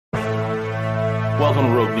Welcome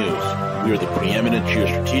to Rogue News. We are the preeminent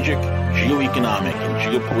geostrategic, geoeconomic, and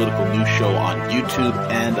geopolitical news show on YouTube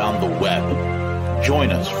and on the web.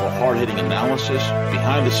 Join us for hard-hitting analysis,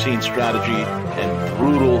 behind-the-scenes strategy, and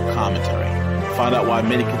brutal commentary. Find out why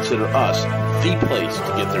many consider us the place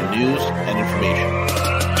to get their news and information.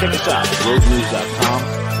 Check us out at roguenews.com.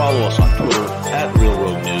 Follow us on Twitter at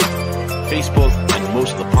RealRogueNews, Facebook, and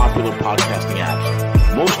most of the popular podcasting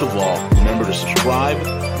apps. Most of all, remember to subscribe,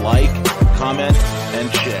 like, comment,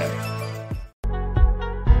 and share.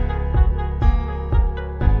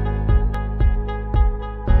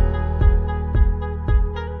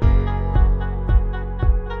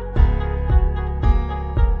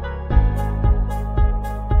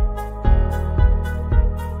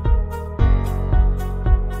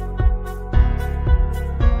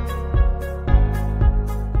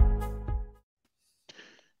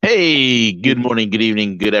 Hey, good morning, good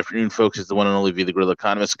evening, good afternoon, folks. It's the one and only V, the Guerrilla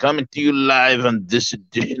Economist, coming to you live on this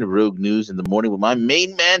edition of Rogue News in the morning with my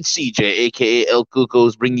main man, CJ, a.k.a. El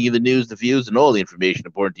Cucko's, bringing you the news, the views, and all the information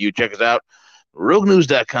important to you. Check us out,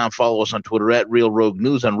 roguenews.com. Follow us on Twitter at Real Rogue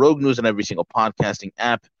News, on Rogue News and every single podcasting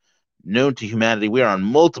app known to humanity. We are on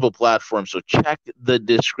multiple platforms, so check the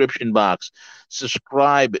description box.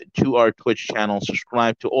 Subscribe to our Twitch channel.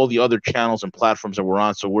 Subscribe to all the other channels and platforms that we're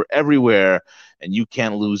on. So we're everywhere, and you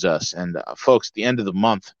can't lose us. And folks, at the end of the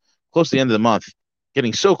month, close to the end of the month,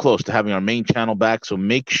 getting so close to having our main channel back. So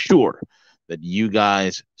make sure that you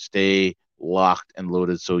guys stay locked and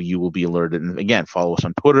loaded so you will be alerted. And again, follow us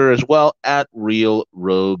on Twitter as well at Real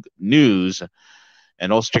Rogue News.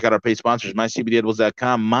 And also check out our paid sponsors,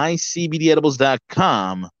 mycbdedibles.com,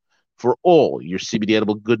 mycbdedibles.com, for all your CBD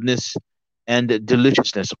edible goodness and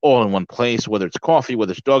deliciousness all in one place, whether it's coffee,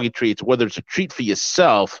 whether it's doggy treats, whether it's a treat for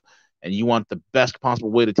yourself, and you want the best possible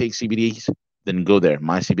way to take CBDs, then go there,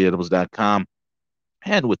 mycbdedibles.com.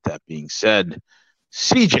 And with that being said,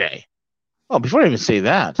 CJ, oh, before I even say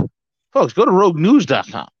that, folks, go to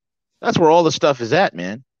roguenews.com. That's where all the stuff is at,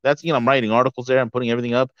 man. That's, I'm writing articles there. I'm putting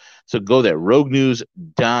everything up. So go there,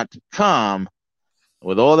 roguenews.com.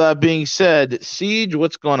 With all that being said, Siege,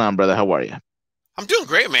 what's going on, brother? How are you? I'm doing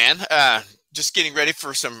great, man. Just getting ready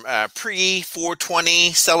for some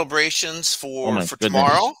pre-420 celebrations for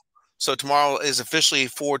tomorrow. So tomorrow is officially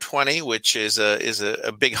 420, which is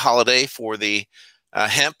a big holiday for the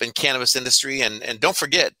hemp and cannabis industry. And don't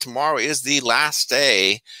forget, tomorrow is the last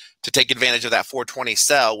day to take advantage of that 420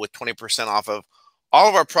 sale with 20% off of all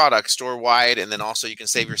of our products store-wide, and then also you can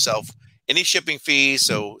save yourself any shipping fees.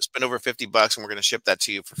 So spend over $50, and we're going to ship that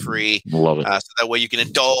to you for free. Love it. So that way you can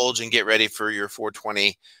indulge and get ready for your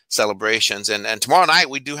 420 celebrations. And tomorrow night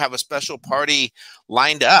we do have a special party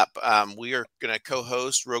lined up. We are going to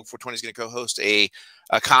co-host. Rogue 420 is going to co-host a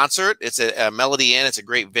concert. It's a Melody Inn. It's a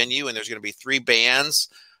great venue, and there's going to be 3 bands.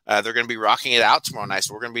 They're going to be rocking it out tomorrow night.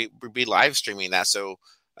 So we're going to be live streaming that. So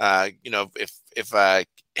if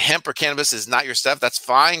hemp or cannabis is not your stuff, that's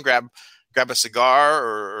fine. Grab a cigar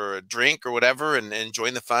or a drink or whatever and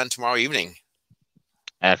join the fun tomorrow evening.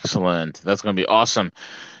 Excellent. That's going to be awesome.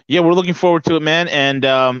 Yeah, we're looking forward to it, man. And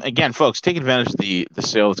again, folks, take advantage of the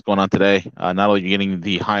sale that's going on today. Not only are you getting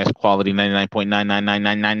the highest quality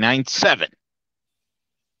 99.9999997,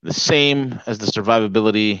 the same as the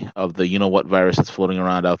survivability of the you-know-what virus that's floating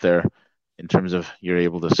around out there in terms of you're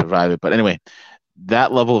able to survive it. But anyway,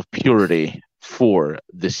 that level of purity for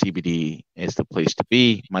the CBD is the place to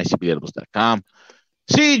be, mycbdedibles.com.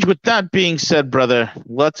 Siege, with that being said, brother,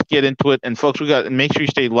 let's get into it. And folks, make sure you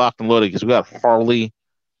stay locked and loaded because we got Harley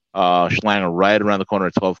Schlanger right around the corner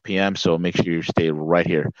at 12 p.m. So make sure you stay right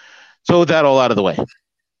here. So with that all out of the way,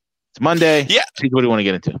 it's Monday. Yeah. Siege, what do you want to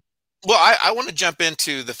get into? Well, I want to jump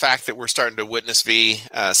into the fact that we're starting to witness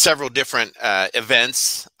several different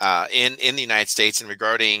events in the United States and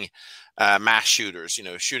regarding mass shooters,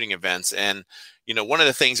 shooting events. And, one of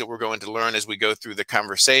the things that we're going to learn as we go through the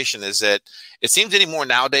conversation is that it seems anymore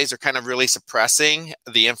nowadays they're kind of really suppressing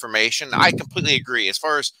the information. I completely agree. As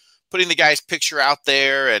far as putting the guy's picture out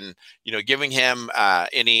there and, giving him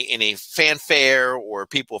any fanfare or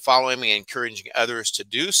people following him and encouraging others to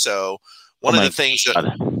do so. One of the things that,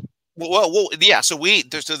 yeah. So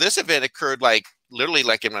this event occurred literally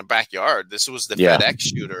in my backyard. This was the FedEx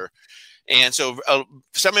shooter. And so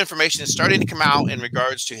some information is starting to come out in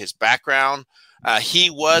regards to his background. He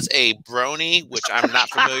was a brony, which I'm not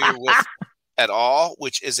familiar with at all,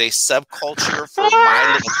 which is a subculture for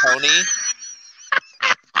My Little Pony.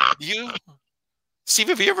 Steve,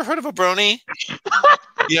 have you ever heard of a brony?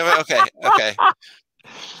 You have it? Okay.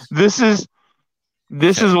 This is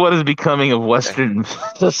what is becoming of Western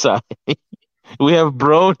society. We have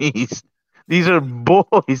bronies. These are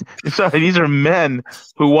boys. Sorry, these are men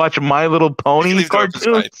who watch My Little Pony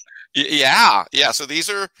cartoons. Yeah. So these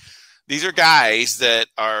are guys that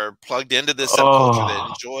are plugged into this subculture that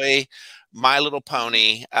enjoy My Little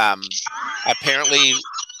Pony. Apparently,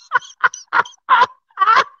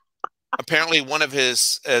 one of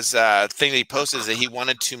his thing that he posted is that he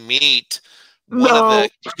wanted to meet one of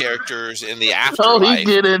the characters in the afterlife. No, he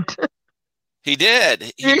didn't. He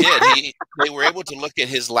did. They were able to look at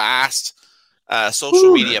his last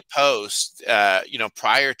social media post,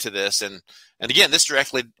 prior to this, and again, this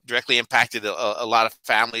directly impacted a lot of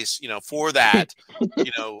families, for that,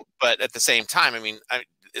 But at the same time, I mean,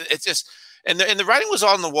 it's just, and the writing was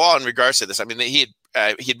on the wall in regards to this. I mean, he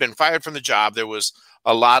had been fired from the job. There was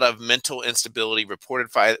a lot of mental instability reported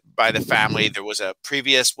by the family. There was a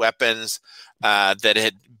previous weapons that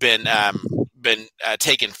had been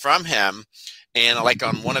taken from him. And like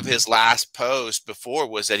on one of his last posts before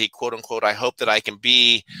was that he, quote unquote, "I hope that I can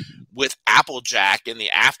be with Applejack in the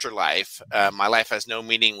afterlife. My life has no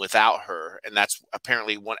meaning without her." And that's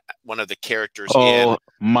apparently one of the characters in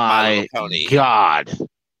My Little Pony. God.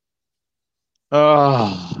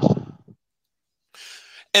 Oh.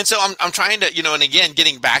 And so I'm trying to, and again,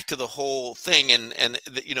 getting back to the whole thing, and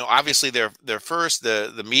obviously they're first,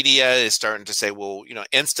 the media is starting to say, well,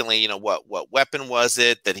 instantly, what weapon was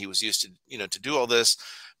it that he was used to, to do all this?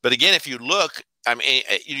 But again, if you look, I mean,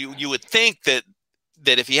 you would think that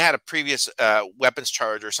if he had a previous weapons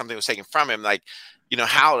charge or something was taken from him, like,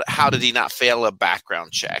 how did he not fail a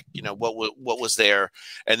background check? What was there?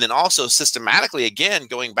 And then also systematically, again,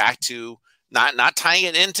 going back to not tying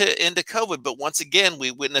it into COVID, but once again,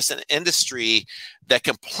 we witness an industry that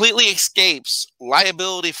completely escapes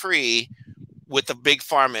liability free with the big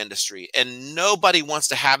pharma industry, and nobody wants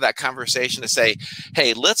to have that conversation to say,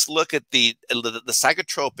 hey, let's look at the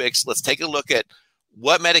psychotropics. Let's take a look at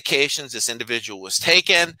what medications this individual was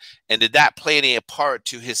taking, and did that play any part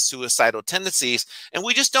to his suicidal tendencies? And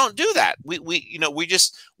we just don't do that. We're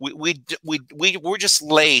just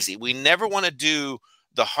lazy. We never want to do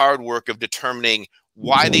the hard work of determining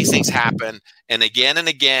why these things happen. And again,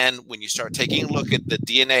 when you start taking a look at the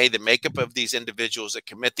DNA, the makeup of these individuals that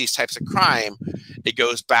commit these types of crime, it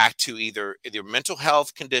goes back to either mental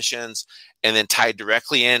health conditions and then tied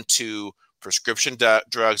directly into prescription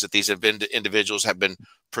drugs that these individuals have been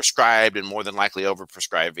prescribed and more than likely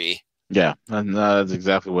overprescribed. Yeah, and that's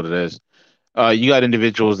exactly what it is. You got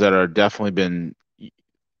individuals that are definitely been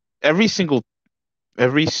every single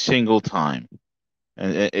time.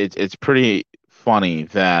 And it's pretty funny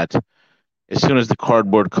that as soon as the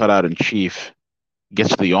cardboard cutout in chief gets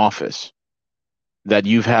to the office, that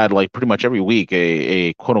you've had like pretty much every week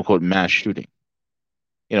a quote unquote mass shooting.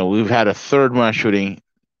 We've had a third mass shooting.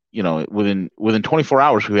 Within 24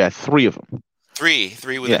 hours, we had 3 of them. Three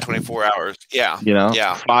within 24 hours. Yeah.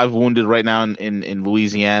 5 wounded right now in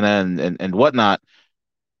Louisiana and whatnot.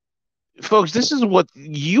 Folks, this is what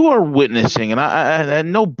you are witnessing, and I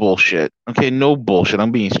no bullshit. Okay, no bullshit.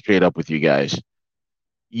 I'm being straight up with you guys.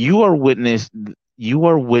 You are witnessing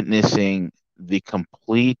the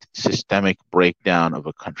complete systemic breakdown of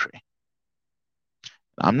a country.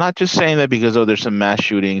 I'm not just saying that because there's some mass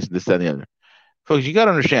shootings, this, that, and the other. Folks, you got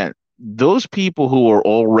to understand, those people who are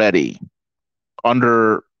already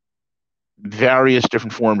under various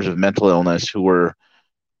different forms of mental illness, who are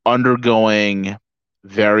undergoing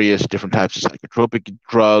various different types of psychotropic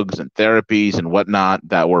drugs and therapies and whatnot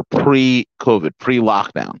that were pre-COVID,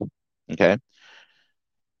 pre-lockdown. Okay.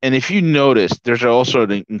 And if you notice, there's also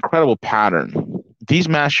an incredible pattern. These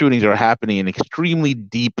mass shootings are happening in extremely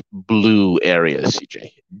deep blue areas, CJ.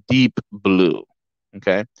 Deep blue.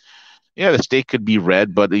 Okay. Yeah, the state could be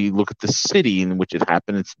red, but you look at the city in which it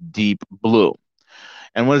happened, it's deep blue.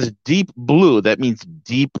 And when it's deep blue, that means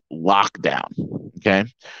deep lockdown. Okay.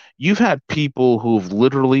 You've had people who've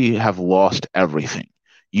literally have lost everything.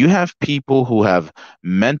 You have people who have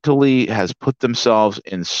mentally has put themselves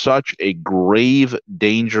in such a grave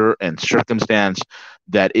danger and circumstance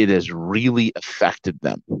that it has really affected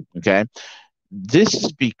them. Okay. This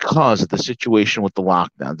is because of the situation with the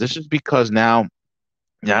lockdown. This is because now,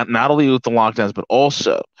 not only with the lockdowns, but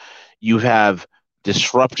also you have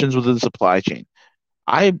disruptions within the supply chain.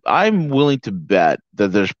 I'm willing to bet that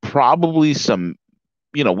there's probably some,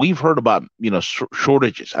 we've heard about,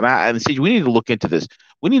 shortages. And see, we need to look into this.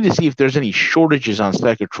 We need to see if there's any shortages on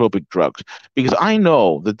psychotropic drugs, because I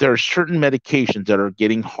know that there are certain medications that are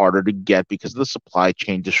getting harder to get because of the supply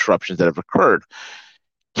chain disruptions that have occurred.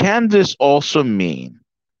 Can this also mean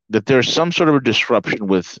that there's some sort of a disruption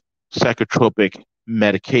with psychotropic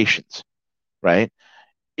medications, right?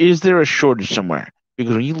 Is there a shortage somewhere?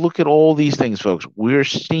 Because when you look at all these things, folks, we're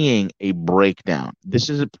seeing a breakdown. This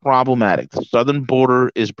is problematic. The southern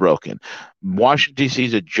border is broken. Washington, D.C.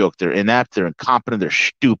 is a joke. They're inept, they're incompetent, they're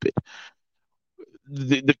stupid.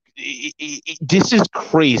 This is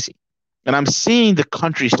crazy. And I'm seeing the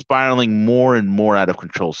country spiraling more and more out of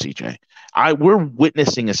control, CJ. We're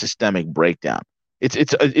witnessing a systemic breakdown. It's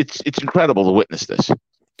incredible to witness this.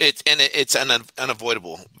 It's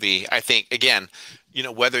unavoidable. I think, again,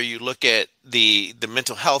 whether you look at the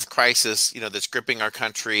mental health crisis, that's gripping our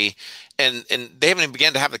country, and they haven't even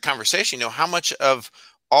begun to have the conversation. How much of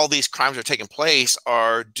all these crimes are taking place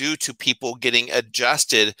are due to people getting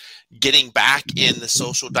adjusted, getting back in the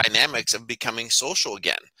social dynamics of becoming social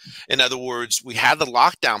again. In other words, we had the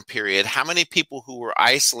lockdown period. How many people who were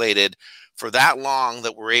isolated for that long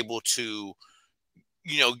that were able to,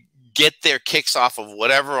 get their kicks off of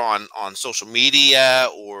whatever on social media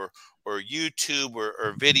or YouTube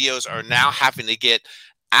or videos are now having to get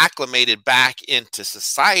acclimated back into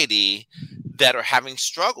society that are having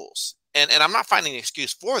struggles. And I'm not finding an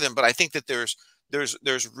excuse for them, but I think that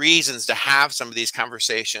there's reasons to have some of these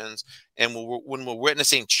conversations. And when we're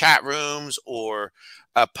witnessing chat rooms or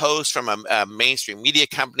a post from a mainstream media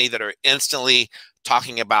company that are instantly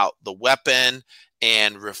talking about the weapon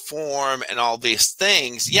and reform and all these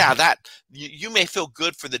things, that you may feel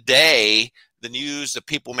good for the day, the news, the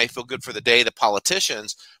people may feel good for the day, the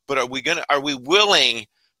politicians, but are we willing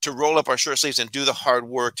to roll up our shirt sleeves and do the hard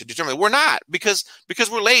work to determine? We're not, because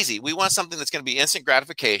we're lazy. We want something that's going to be instant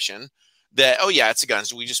gratification. That, oh yeah, it's the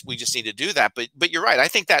guns. We just need to do that. But you're right. I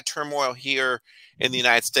think that turmoil here in the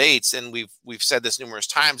United States, and we've said this numerous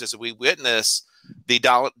times, is that we witness the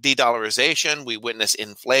de-dollarization, we witness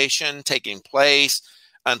inflation taking place.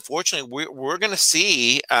 Unfortunately, we're going to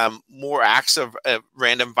see more acts of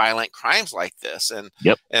random violent crimes like this, and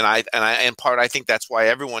in part, I think that's why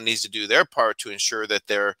everyone needs to do their part to ensure that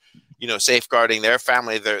they're, safeguarding their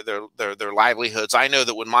family, their livelihoods. I know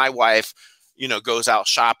that when my wife, goes out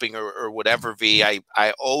shopping or whatever,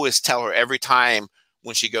 I always tell her every time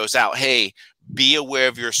when she goes out, hey, be aware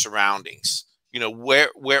of your surroundings. Where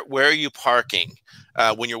are you parking?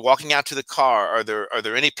 When you're walking out to the car, are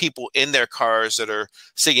there any people in their cars that are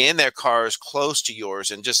sitting in their cars close to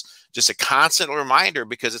yours? And just a constant reminder,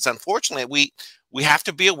 because it's unfortunately we have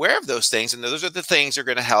to be aware of those things, and those are the things that are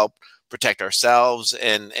going to help protect ourselves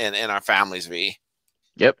and our families.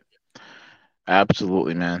 Yep,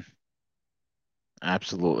 absolutely, man.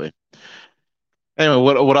 Absolutely. Anyway,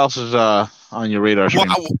 what else is on your radar screen?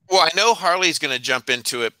 Well, I know Harley's going to jump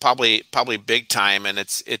into it probably big time, and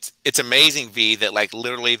it's amazing, V, that like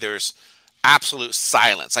literally there's absolute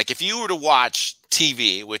silence. Like if you were to watch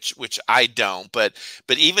TV, which I don't, but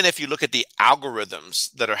even if you look at the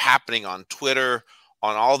algorithms that are happening on Twitter,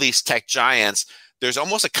 on all these tech giants, there's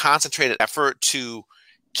almost a concentrated effort to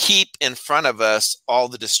keep in front of us all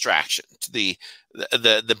the distraction, the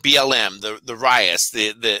BLM, the riots,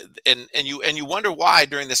 and you wonder why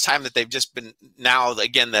during this time that they've just been, now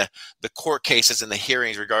again the court cases and the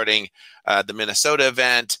hearings regarding the Minnesota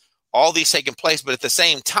event, all these taking place, but at the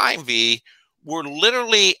same time, V, we're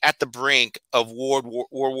literally at the brink of World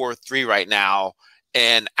War III right now,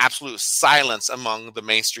 and absolute silence among the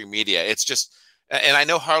mainstream media. It's just, and I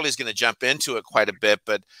know Harley's going to jump into it quite a bit,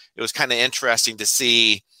 but it was kind of interesting to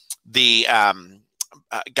see the I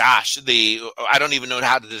don't even know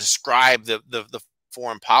how to describe the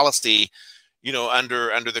foreign policy,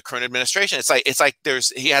 under the current administration. It's like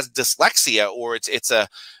he has dyslexia, or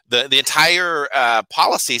the entire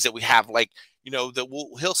policies that we have, like,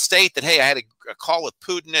 he'll state that, hey, I had a call with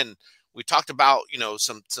Putin and we talked about,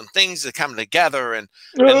 some things that come together, and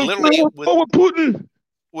literally with Putin.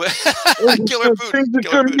 Killer Putin.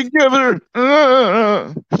 Come together.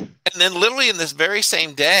 And then literally in this very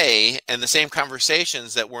same day and the same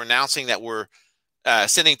conversations that we're announcing that we're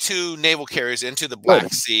sending 2 naval carriers into the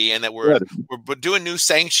Black Sea, and that we're doing new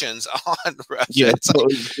sanctions on Russia.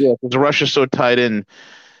 Yeah, Russia's so tied in.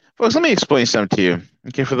 Folks, let me explain something to you.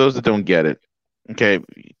 Okay, for those that don't get it. Okay,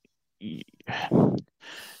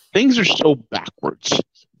 things are so backwards.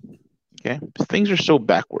 Okay, things are so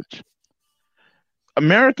backwards.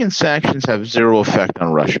 American sanctions have zero effect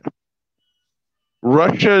on Russia.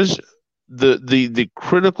 Russia's the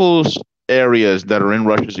critical areas that are in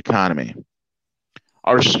Russia's economy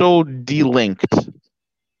are so delinked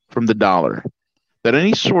from the dollar that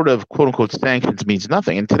any sort of quote unquote sanctions means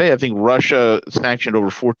nothing. And today, I think Russia sanctioned over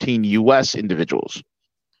 14 U.S. individuals.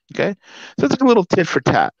 Okay, so it's like a little tit for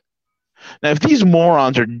tat. Now, if these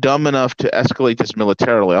morons are dumb enough to escalate this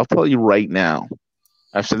militarily, I'll tell you right now.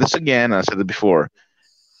 I've said this again, and I said it before.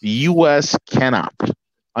 The U.S. cannot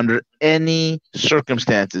under any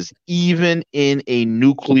circumstances, even in a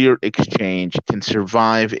nuclear exchange, can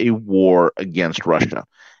survive a war against Russia.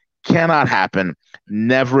 Cannot happen.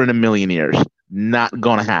 Never in a million years. Not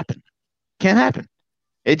going to happen. Can't happen.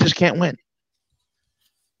 It just can't win.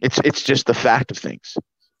 It's just the fact of things.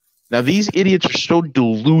 Now these idiots are so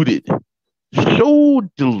deluded,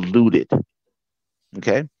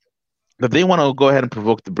 okay, that they want to go ahead and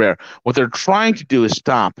provoke the bear. What they're trying to do is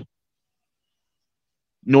stop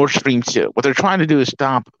Nord Stream 2. What they're trying to do is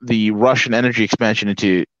stop the Russian energy expansion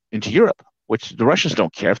into Europe, which the Russians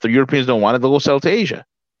don't care. If the Europeans don't want it, they'll go sell it to Asia.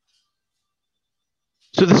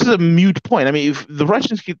 So this is a mute point. I mean, if the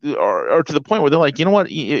Russians are to the point where they're like, you know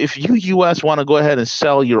what? If you U.S. want to go ahead and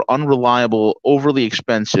sell your unreliable, overly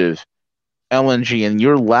expensive LNG, and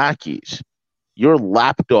your lackeys, your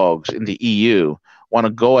lapdogs in the EU want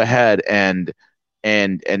to go ahead and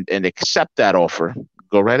accept that offer,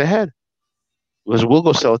 go right ahead, because we'll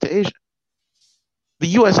go sell it to Asia. The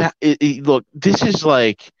U.S. Look, this is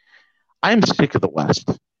like, I'm sick of the West.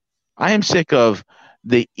 I am sick of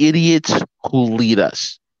the idiots who lead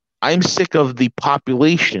us. I'm sick of the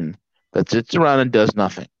population that sits around and does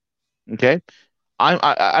nothing. Okay,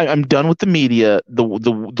 I'm done with the media.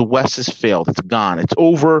 The West has failed. It's gone. It's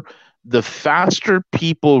over. The faster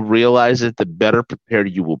people realize it, the better prepared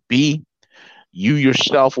you will be. You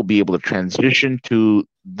yourself will be able to transition to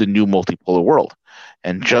the new multipolar world.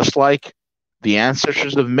 And just like the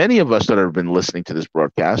ancestors of many of us that have been listening to this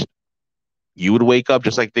broadcast, you would wake up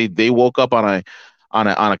just like they woke up on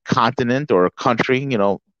a continent or a country,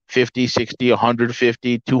 50, 60,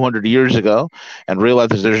 150, 200 years ago, and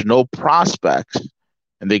realized there's no prospects,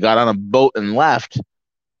 and they got on a boat and left.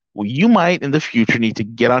 Well, you might in the future need to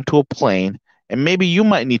get onto a plane, and maybe you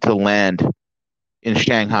might need to land in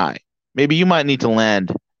Shanghai. Maybe you might need to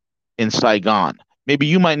land in Saigon. Maybe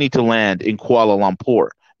you might need to land in Kuala Lumpur.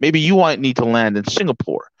 Maybe you might need to land in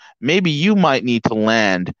Singapore. Maybe you might need to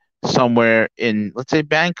land somewhere in, let's say,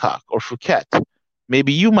 Bangkok or Phuket.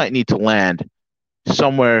 Maybe you might need to land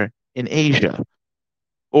somewhere in Asia,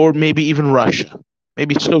 or maybe even Russia,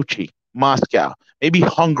 maybe Sochi, Moscow, maybe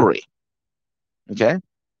Hungary. Okay?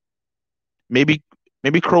 Maybe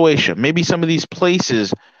Croatia, maybe some of these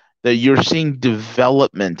places that you're seeing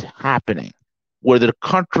development happening, where the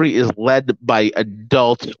country is led by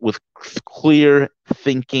adults with clear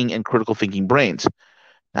thinking and critical thinking brains,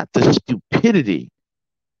 not the stupidity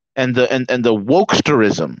and the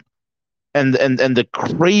wokesterism and the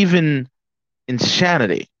craven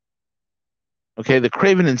insanity. Okay, the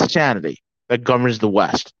craven insanity that governs the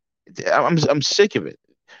West. I'm sick of it.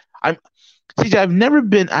 I've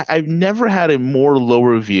never had a more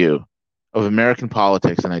lower view of American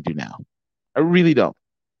politics than I do now. I really don't.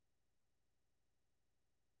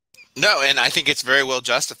 No, and I think it's very well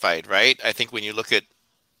justified, right? I think when you look at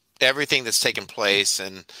everything that's taken place,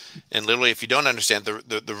 and literally, if you don't understand,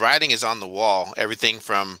 the writing is on the wall. Everything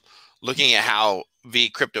from looking at how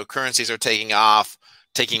cryptocurrencies are taking off,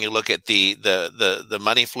 taking a look at the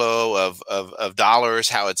money flow of dollars,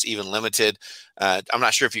 how it's even limited. I'm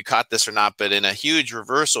not sure if you caught this or not, but in a huge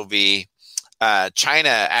reversal, China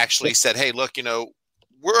actually said, "Hey, look,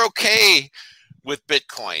 we're okay with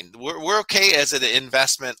Bitcoin. We're okay as an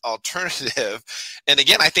investment alternative." And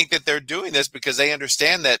again, I think that they're doing this because they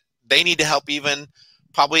understand that they need to help even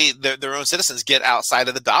probably their own citizens get outside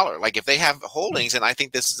of the dollar. Like if they have holdings, and I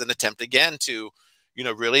think this is an attempt again to,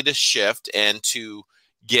 really to shift and to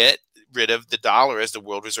get rid of the dollar as the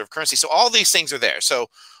world reserve currency. So all these things are there. So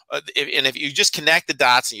if you just connect the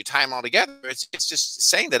dots and you tie them all together, it's just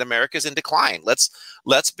saying that America is in decline.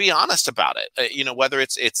 Let's be honest about it. Whether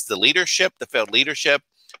it's the leadership, the failed leadership,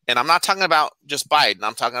 and I'm not talking about just Biden.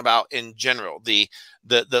 I'm talking about in general the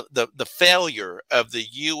failure of the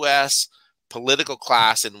U.S. political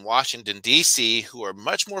class in Washington D.C., who are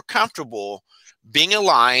much more comfortable being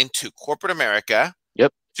aligned to corporate America,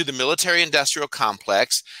 yep, to the military-industrial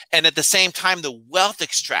complex, and at the same time the wealth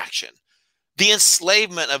extraction, the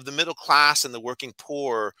enslavement of the middle class and the working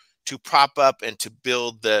poor to prop up and to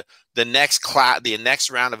build the next class, the next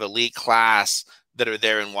round of elite class that are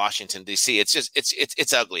there in Washington D.C. It's just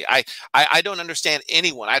it's ugly. I don't understand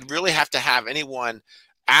anyone. I'd really have to have anyone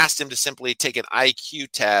ask them to simply take an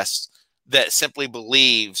IQ test that simply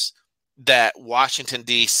believes that Washington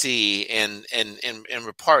D.C. and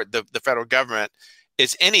part the federal government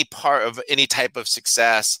is any part of any type of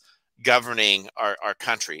success governing our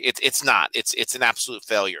country. It's not. It's an absolute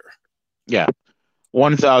failure. Yeah,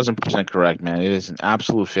 1,000% correct, man. It is an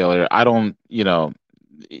absolute failure. I don't,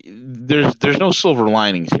 there's no silver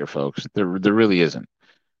linings here, folks. There really isn't,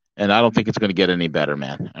 and I don't think it's going to get any better,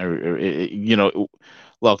 man.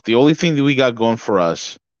 Look, the only thing that we got going for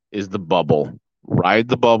us is the bubble. Ride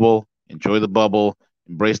the bubble, enjoy the bubble,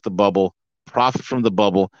 embrace the bubble, profit from the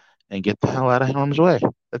bubble, and get the hell out of harm's way.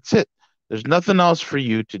 That's it. There's nothing else for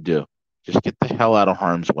you to do. Just get the hell out of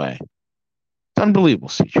harm's way. It's unbelievable,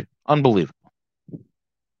 Siege. Unbelievable.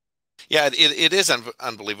 Yeah, it is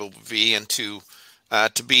unbelievable, V, and to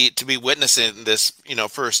be witnessing this,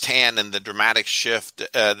 firsthand, and the dramatic shift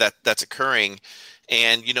that's occurring,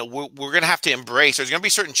 and we're going to have to embrace. There's going to be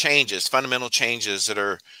certain changes, fundamental changes that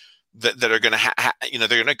are going to they're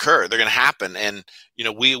going to occur. They're going to happen, and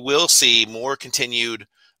we will see more continued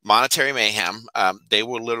monetary mayhem. They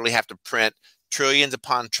will literally have to print trillions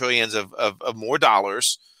upon trillions of more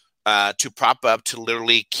dollars to prop up, to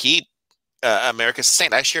literally keep America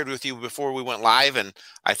sustained. I shared with you before we went live, and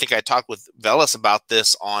I think I talked with Velas about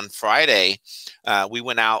this on Friday. We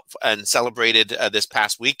went out and celebrated this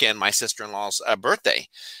past weekend my sister-in-law's birthday,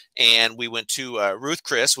 and we went to Ruth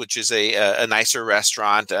Chris, which is a nicer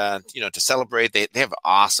restaurant, to celebrate. They have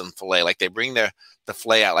awesome filet. Like, they bring the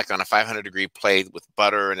filet out like on a 500-degree plate with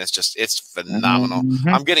butter, and it's phenomenal. Mm-hmm.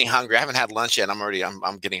 I'm getting hungry. I haven't had lunch yet.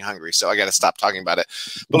 I'm getting hungry, so I got to stop talking about it.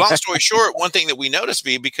 But long story short, one thing that we noticed,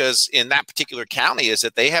 because in that particular county, is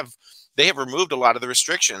that they have removed a lot of the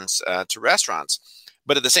restrictions to restaurants.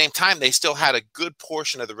 But at the same time, they still had a good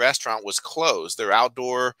portion of the restaurant was closed. Their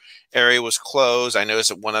outdoor area was closed. I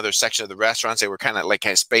noticed at one other section of the restaurants, they were kind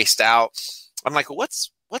of spaced out. I'm like, well,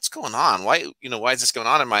 what's going on? Why is this going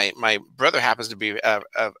on? And my brother happens to be a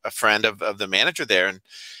friend of the manager there,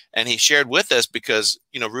 and he shared with us, because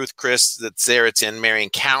Ruth Chris, that's there, it's in Marion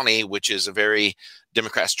County, which is a very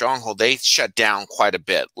Democrat stronghold. They shut down quite a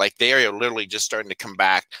bit. Like, they are literally just starting to come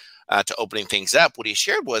back to opening things up. What he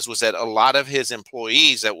shared was that a lot of his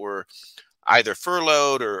employees that were either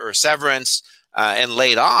furloughed or severance and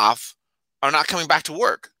laid off are not coming back to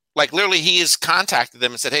work. Like, literally, he has contacted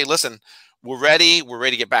them and said, hey, listen, we're ready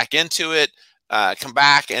to get back into it, come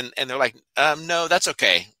back. And they're like, no, that's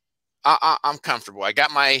okay. I'm comfortable. I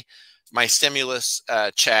got my stimulus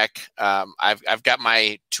check. I've got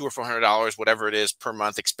my $200 or $400, whatever it is, per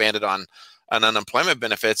month expanded on unemployment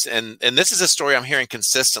benefits. And this is a story I'm hearing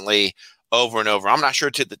consistently over and over. I'm not sure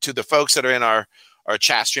to the folks that are in our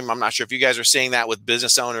chat stream, I'm not sure if you guys are seeing that with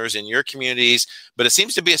business owners in your communities, but it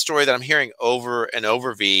seems to be a story that I'm hearing over and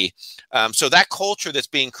over, V. So that culture that's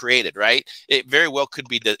being created, right? It very well could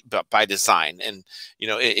be by design. And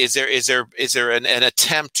is there an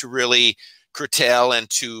attempt to really curtail and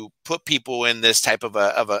to put people in this type of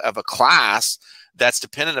a class that's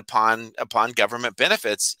dependent upon government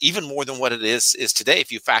benefits, even more than what it is today?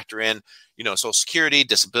 If you factor in, Social Security,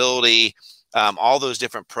 disability, all those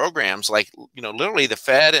different programs, literally the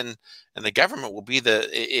Fed and the government will be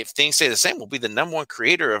if things stay the same, will be the number one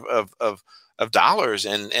creator of dollars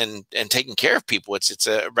and taking care of people. It's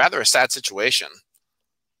a rather sad situation.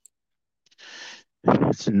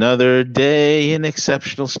 It's another day in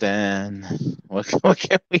exceptional stand. What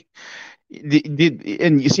can we?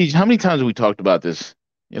 And you see, how many times have we talked about this?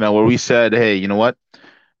 Where we said, hey, you know what?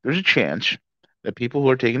 There's a chance that people who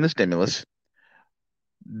are taking the stimulus,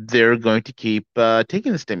 they're going to keep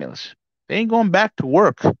taking the stimulus. They ain't going back to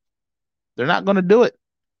work. They're not going to do it.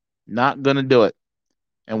 Not going to do it.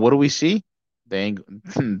 And what do we see?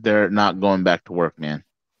 They're not going back to work, man.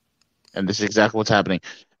 And this is exactly what's happening.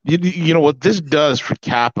 You know what this does for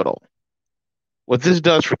capital? What this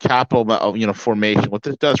does for capital, formation, what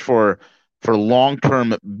this does for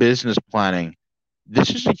long-term business planning, this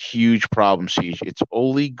is a huge problem, Siege. It's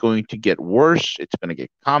only going to get worse. It's going to get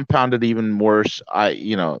compounded even worse.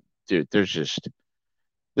 Dude, this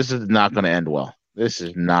is not going to end well. This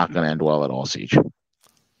is not going to end well at all, Siege.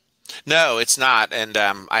 No, it's not. And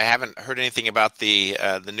I haven't heard anything about the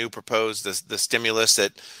new proposed, the stimulus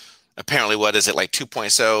that apparently, what is it, like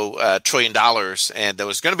 $2.0 trillion, and that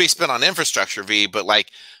was going to be spent on infrastructure, V, but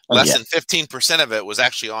less than 15% of it was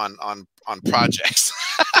actually on projects.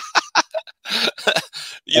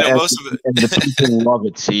 Most of it. And the people love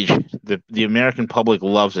it, Siege. The American public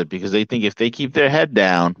loves it, because they think if they keep their head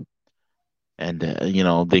down and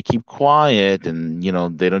they keep quiet and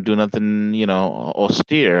they don't do nothing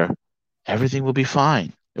austere, everything will be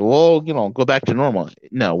fine. It will all go back to normal.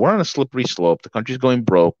 No, we're on a slippery slope. The country's going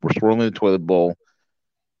broke. We're swirling the toilet bowl.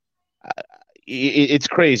 It's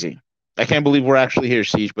crazy. I can't believe we're actually here,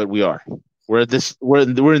 Siege, but we are. We're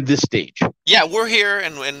in this stage. Yeah, we're here,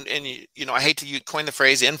 and I hate to coin the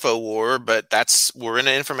phrase "info war," but we're in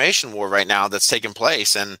an information war right now that's taking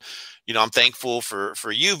place, and I'm thankful for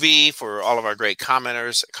UV, for all of our great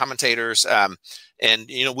commentators, and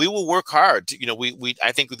we will work hard.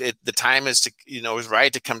 I think the time is is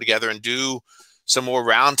right to come together and do some more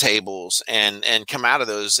roundtables and come out of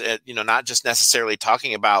those, not just necessarily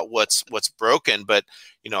talking about what's broken, but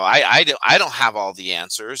I don't have all the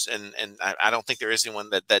answers, and I don't think there is anyone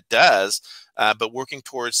that does, but working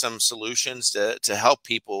towards some solutions to help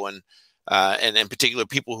people, and in particular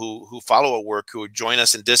people who follow our work, who join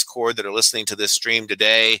us in Discord, that are listening to this stream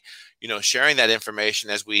today, sharing that information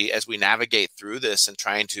as we navigate through this, and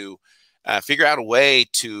trying to figure out a way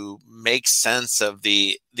to make sense of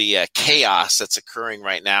the chaos that's occurring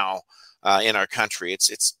right now in our country.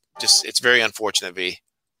 It's very unfortunate, V.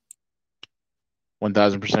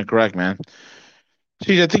 1,000% correct, man.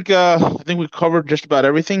 See, I think we covered just about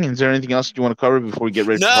everything. Is there anything else you want to cover before we get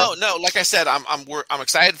ready? No. Like I said, I'm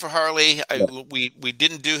excited for Harley. Yeah. We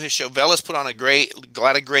didn't do his show. Velas put on a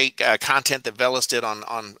lot of great content that Velas did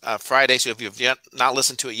on Friday. So if you've not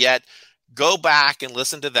listened to it yet, go back and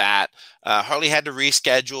listen to that. Harley had to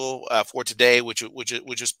reschedule for today, which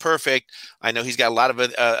is perfect. I know he's got a lot of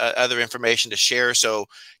other information to share, so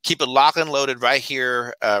keep it locked and loaded right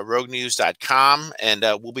here, roguenews.com, and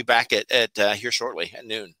we'll be back at here shortly at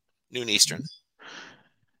noon Eastern.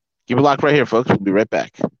 Keep it locked right here, folks. We'll be right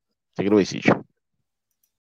back. Take it away, CJ.